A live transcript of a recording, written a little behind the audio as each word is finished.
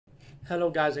Hello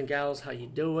guys and gals, how you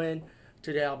doing?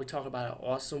 Today I'll be talking about an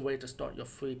awesome way to start your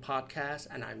free podcast,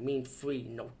 and I mean free,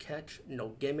 no catch, no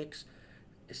gimmicks.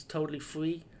 It's totally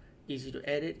free, easy to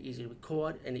edit, easy to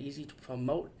record, and easy to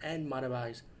promote and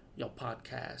monetize your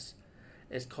podcast.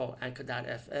 It's called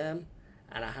Anchor.fm,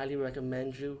 and I highly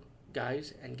recommend you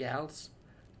guys and gals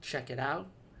check it out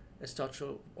and start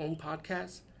your own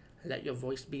podcast and let your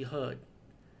voice be heard.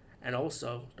 And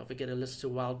also, don't forget to listen to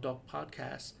Wild Dog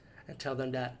Podcast and tell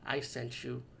them that I sent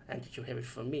you and that you hear it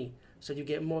from me, so you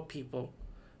get more people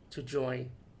to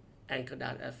join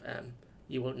Anchor.fm.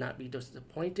 You will not be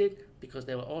disappointed because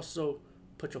they will also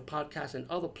put your podcast in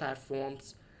other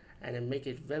platforms and then make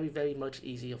it very, very much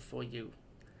easier for you.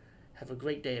 Have a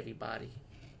great day, everybody.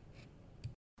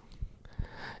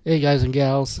 Hey guys and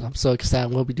gals, I'm so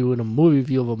excited. We'll be doing a movie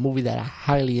review of a movie that I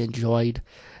highly enjoyed.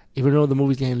 Even though the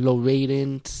movie's getting low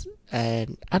ratings,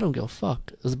 and I don't give a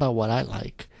fuck. It's about what I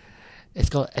like. It's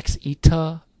called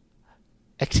Exeter.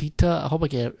 I hope I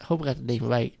got the name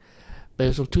right. But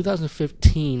it's from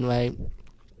 2015, right?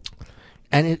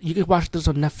 And you can watch this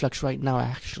on Netflix right now.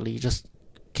 Actually, it just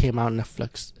came out on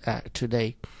Netflix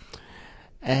today.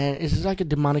 And it's like a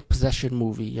demonic possession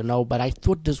movie, you know. But I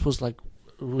thought this was like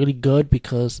really good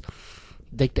because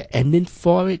like the ending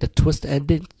for it, the twist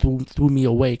ending threw me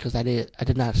away because I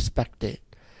did not expect it,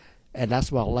 and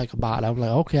that's what I like about it. I'm like,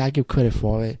 okay, I give credit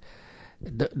for it.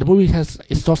 The movie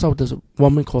starts out with this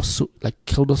woman called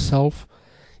killed herself,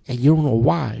 and you don't know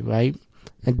why, right?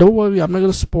 And don't worry, I'm not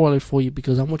gonna spoil it for you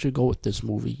because I want you to go with this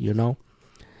movie, you know.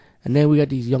 And then we got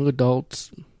these young adults,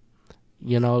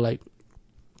 you know, like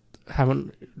they're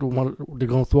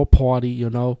going through a party,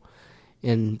 you know,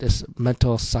 in this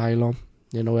mental asylum.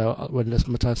 You know, when this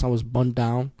mental asylum was burned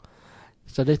down.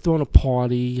 So they throwing a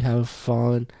party, have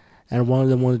fun, and one of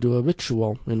them want to do a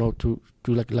ritual, you know, to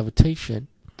do like levitation.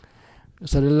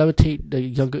 So they levitate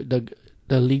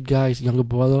the lead guy's younger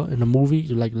brother in the movie.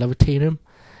 You like levitate him,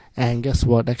 and guess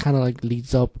what? That kind of like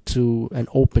leads up to an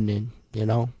opening, you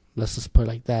know. Let's just put it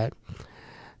like that.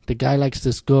 The guy likes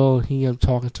this girl. He ends up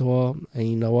talking to her, and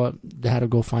you know what? They had to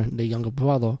go find their younger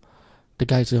brother. The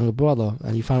guy's younger brother,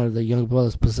 and he found out the younger brother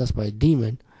is possessed by a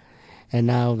demon, and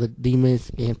now the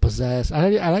demon's getting possessed.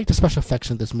 I like the special effects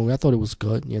in this movie. I thought it was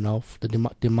good, you know, the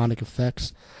demonic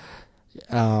effects.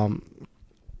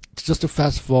 Just to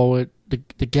fast forward,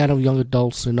 the gang of young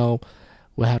adults, you know,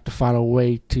 will have to find a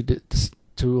way to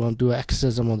do an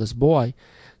exorcism on this boy.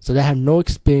 So they have no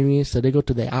experience. So they go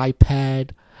to their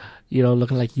iPad, you know,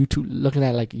 looking at like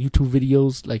YouTube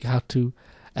videos, like how to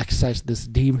exercise this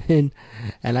demon.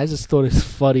 And I just thought it's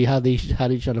funny how they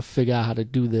trying to figure out how to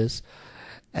do this.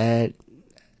 And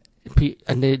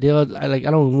they are like,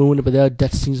 I don't ruin it, but there are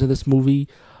death scenes in this movie.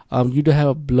 You do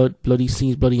have bloody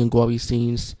scenes, bloody and gory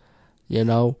scenes, you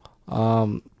know,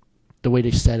 the way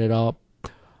they set it up.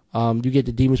 You get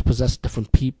the demons possess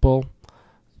different people.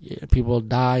 Yeah, people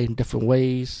die in different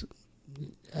ways.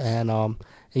 And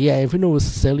yeah, even though it was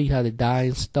silly how they die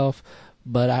and stuff,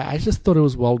 but I just thought it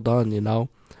was well done, you know.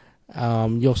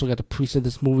 You also got the priest in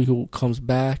this movie who comes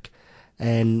back,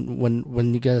 and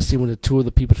when you get to see when the two of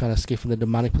the people trying to escape from the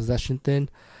demonic possession thing,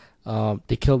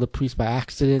 they kill the priest by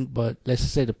accident, but let's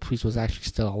just say the priest was actually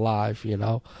still alive, you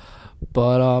know.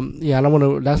 But yeah, I don't want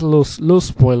to. That's a little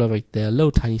spoiler right there, a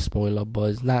little tiny spoiler,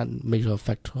 but it's not major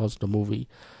effect towards the movie.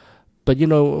 But you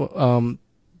know,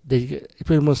 they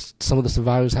pretty much some of the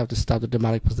survivors have to stop the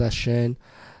demonic possession,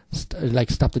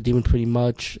 stop the demon pretty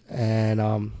much,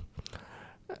 and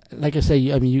like I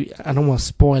say, I mean, I don't want to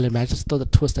spoil it, man. I just thought the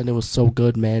twist and it was so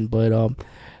good, man. But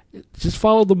just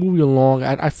follow the movie along.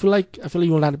 I feel like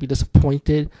you will not be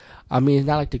disappointed. I mean, it's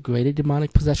not like the greatest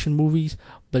demonic possession movies,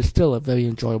 but it's still a very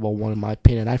enjoyable one in my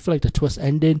opinion. I feel like the twist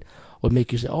ending would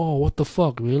make you say, "Oh, what the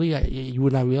fuck, really?" You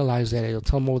would not realize that. It'll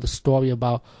tell more of the story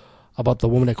about the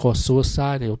woman that caused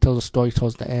suicide. It'll tell the story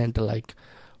towards the end to like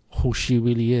who she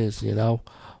really is, you know.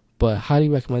 But highly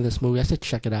recommend this movie. I said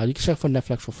check it out. You can check it on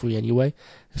Netflix for free anyway.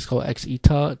 It's called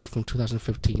Exeter from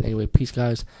 2015. Anyway, peace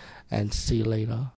guys, and see you later.